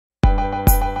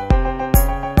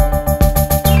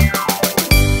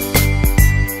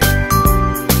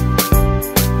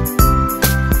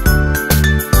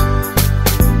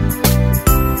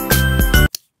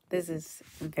is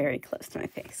very close to my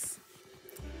face.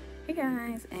 Hey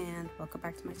guys, and welcome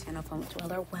back to my channel, Fun with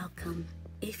Joelle, or welcome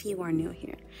if you are new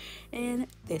here. In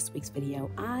this week's video,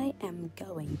 I am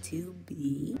going to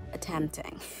be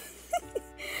attempting,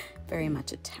 very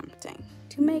much attempting,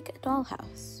 to make a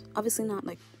dollhouse. Obviously not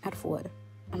like out of wood.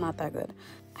 I'm not that good.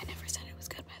 I never said it was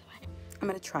good, by the way. I'm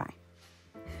gonna try.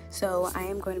 So I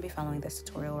am going to be following this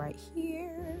tutorial right here.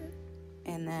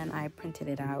 And then I printed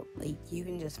it out. Like, you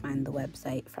can just find the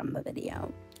website from the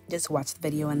video. Just watch the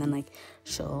video and then like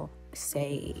she'll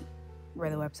say where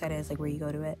the website is, like where you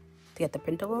go to it to get the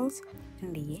printables.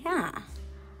 And yeah,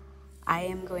 I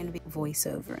am going to be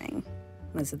voiceovering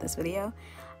most of this video.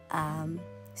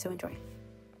 So enjoy.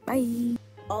 Bye.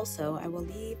 Also, I will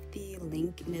leave the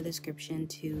link in the description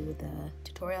to the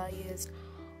tutorial I used.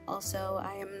 Also,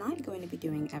 I am not going to be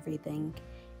doing everything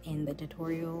in the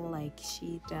tutorial like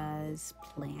she does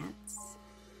plants.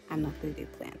 I'm not going to do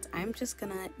plants. I'm just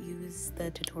gonna use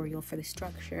the tutorial for the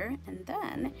structure, and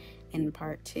then in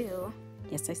part 2,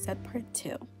 yes, I said part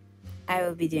 2, I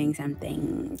will be doing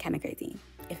something kind of crazy.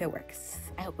 If it works.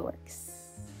 I hope it works.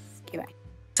 Okay, bye.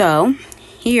 So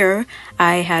here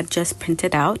I had just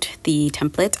printed out the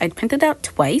templates. I printed out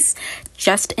twice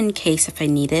just in case if I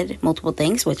needed multiple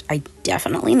things, which I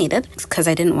definitely needed because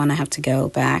I didn't want to have to go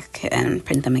back and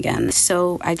print them again.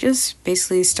 So I just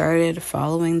basically started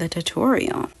following the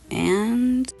tutorial,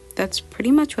 and that's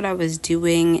pretty much what I was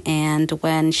doing. And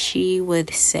when she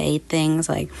would say things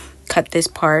like cut this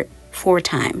part 4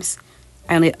 times,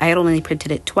 I had only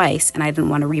printed it twice and I didn't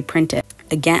want to reprint it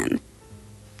again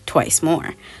twice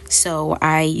more, so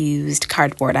I used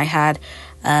cardboard. I had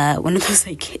one of those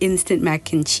like instant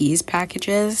mac and cheese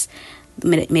packages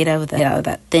made out of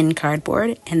that thin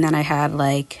cardboard, and then I had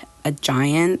like a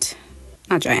giant,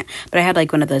 not giant, but I had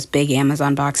like one of those big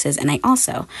Amazon boxes, and I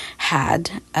also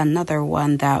had another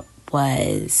one that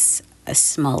was a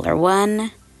smaller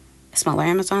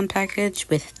Amazon package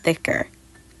with thicker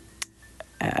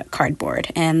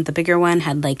cardboard, and the bigger one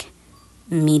had like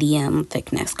medium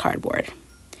thickness cardboard.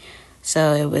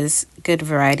 So it was good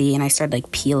variety, and I started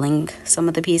like peeling some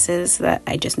of the pieces that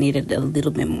I just needed a little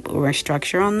bit more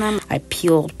structure on them. I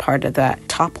peeled part of that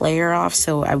top layer off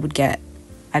so I would get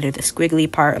either the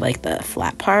squiggly part or like the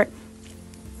flat part.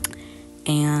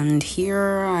 And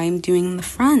here I'm doing the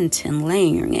front and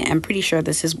layering it. I'm pretty sure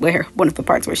this is where one of the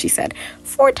parts where she said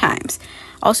 4 times.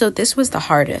 Also, this was the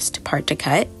hardest part to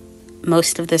cut.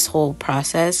 Most of this whole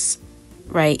process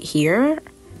right here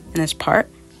in this part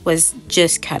was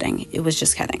just cutting. It was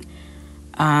just cutting.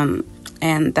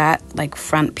 And that like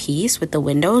front piece with the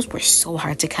windows were so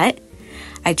hard to cut.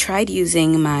 I tried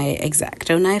using my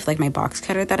X-Acto knife, like my box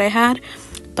cutter that I had,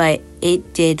 but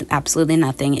it did absolutely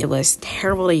nothing. It was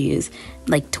terrible to use,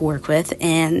 like to work with,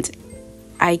 and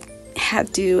I had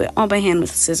to do it all by hand with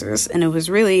scissors, and it was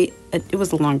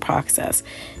a long process,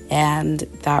 and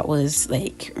that was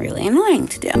like really annoying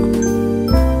to do.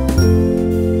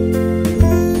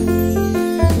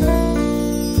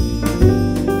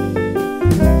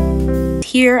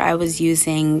 Here I was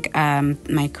using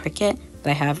my Cricut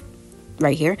that I have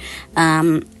right here,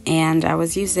 and I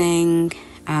was using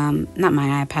not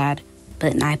my iPad,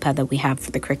 but an iPad that we have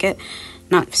for the Cricut,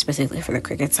 not specifically for the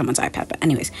Cricut, someone's iPad, but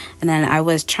anyways. And then I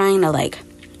was trying to like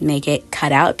make it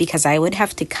cut out, because I would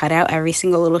have to cut out every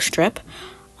single little strip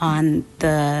on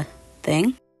the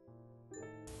thing.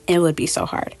 It would be so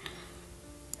hard.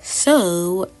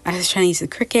 So I was trying to use the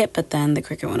Cricut, but then the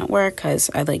Cricut wouldn't work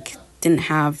because I like didn't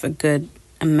have a good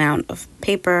amount of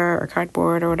paper or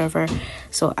cardboard or whatever,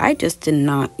 so I just did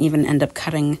not even end up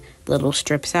cutting the little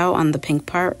strips out on the pink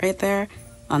part right there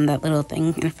on that little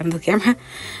thing in front of the camera.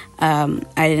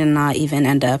 I did not even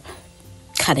end up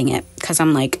cutting it because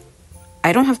I'm like,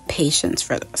 I don't have patience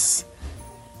for this.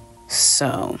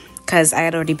 So because I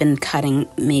had already been cutting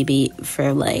maybe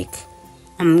for like,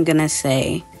 I'm gonna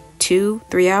say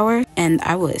 2-3 hours, and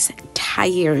I was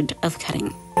tired of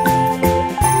cutting.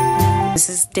 This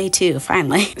is day 2,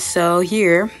 finally. So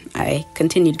here, I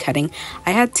continued cutting.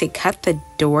 I had to cut the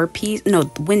door piece, no,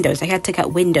 the windows. I had to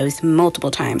cut windows multiple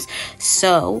times.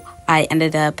 So I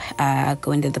ended up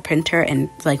going to the printer and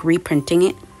like reprinting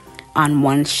it on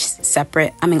one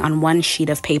sheet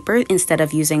of paper, instead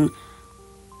of using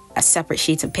a separate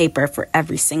sheets of paper for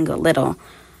every single little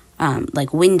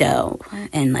like window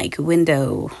and like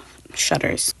window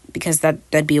shutters, because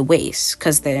that'd be a waste,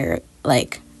 because they're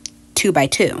like 2 by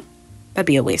 2. That'd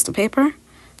be a waste of paper.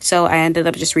 So I ended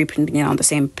up just reprinting it on the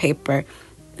same paper,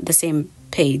 the same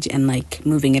page, and like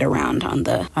moving it around on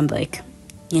like,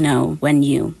 you know, when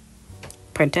you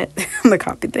print it, the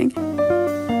copy thing.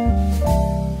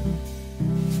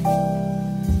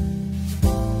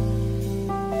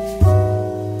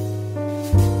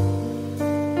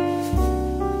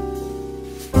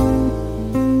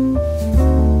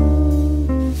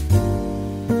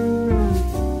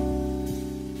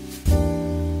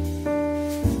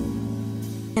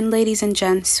 ladies and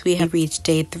gents, we have reached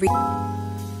day 3.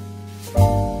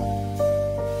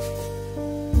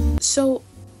 So,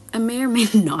 I may or may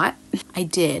not. I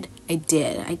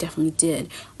definitely did.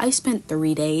 I spent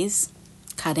 3 days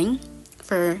cutting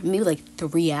for maybe like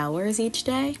 3 hours each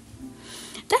day.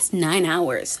 That's 9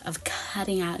 hours of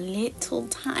cutting out little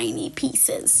tiny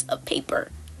pieces of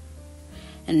paper.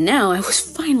 And now I was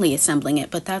finally assembling it,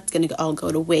 but that's gonna all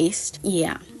go to waste.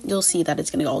 Yeah, you'll see that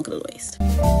it's gonna all go to waste.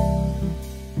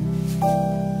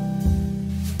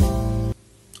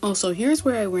 Also, here's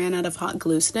where I ran out of hot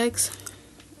glue sticks.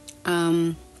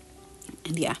 And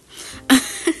yeah.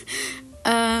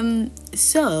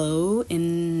 So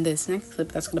in this next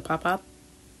clip that's gonna pop up.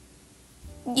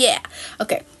 Yeah.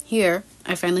 Okay, here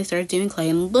I finally started doing clay,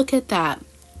 and look at that.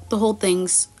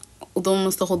 Almost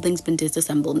the whole thing's been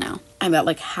disassembled now. I'm at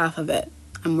like half of it.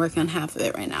 I'm working on half of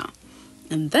it right now.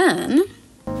 And then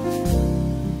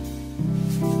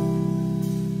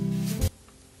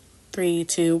 3,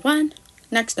 2, 1.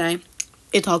 Next day,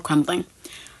 it's all crumbling.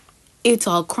 It's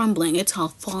all crumbling. It's all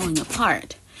falling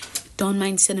apart. Don't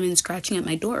mind Cinnamon scratching at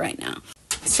my door right now.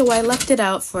 So I left it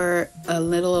out for a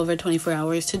little over 24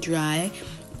 hours to dry,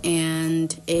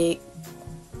 and it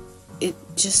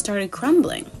just started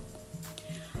crumbling.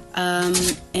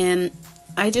 And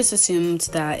I just assumed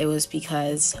that it was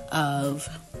because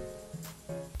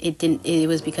it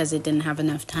didn't have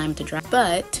enough time to dry.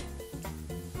 But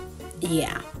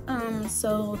yeah.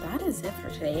 So that is it for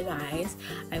today, guys.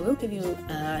 I will give you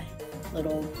a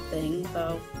little thing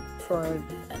though for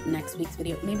next week's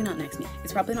video. Maybe not next week.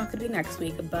 It's probably not gonna be next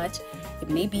week, but it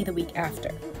may be the week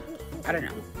after. I don't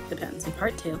know. Depends. In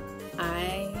part 2,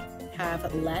 I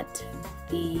have let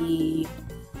the,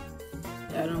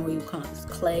 I don't know what you call it,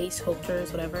 clay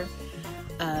sculptures, whatever,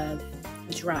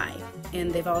 dry.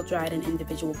 And they've all dried in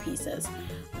individual pieces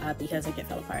because it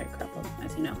fell apart and crumpled,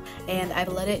 as you know. And I've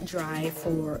let it dry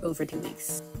for over 2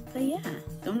 weeks. But yeah,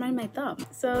 don't mind my thumb.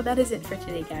 So that is it for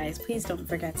today, guys. Please don't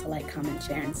forget to like, comment,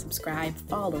 share, and subscribe.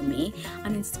 Follow me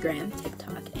on Instagram,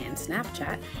 TikTok, and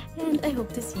Snapchat. And I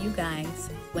hope to see you guys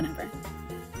whenever.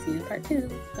 See you in part 2.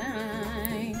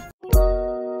 Bye!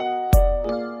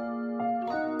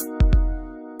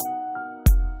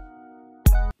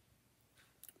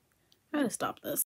 I gotta stop this.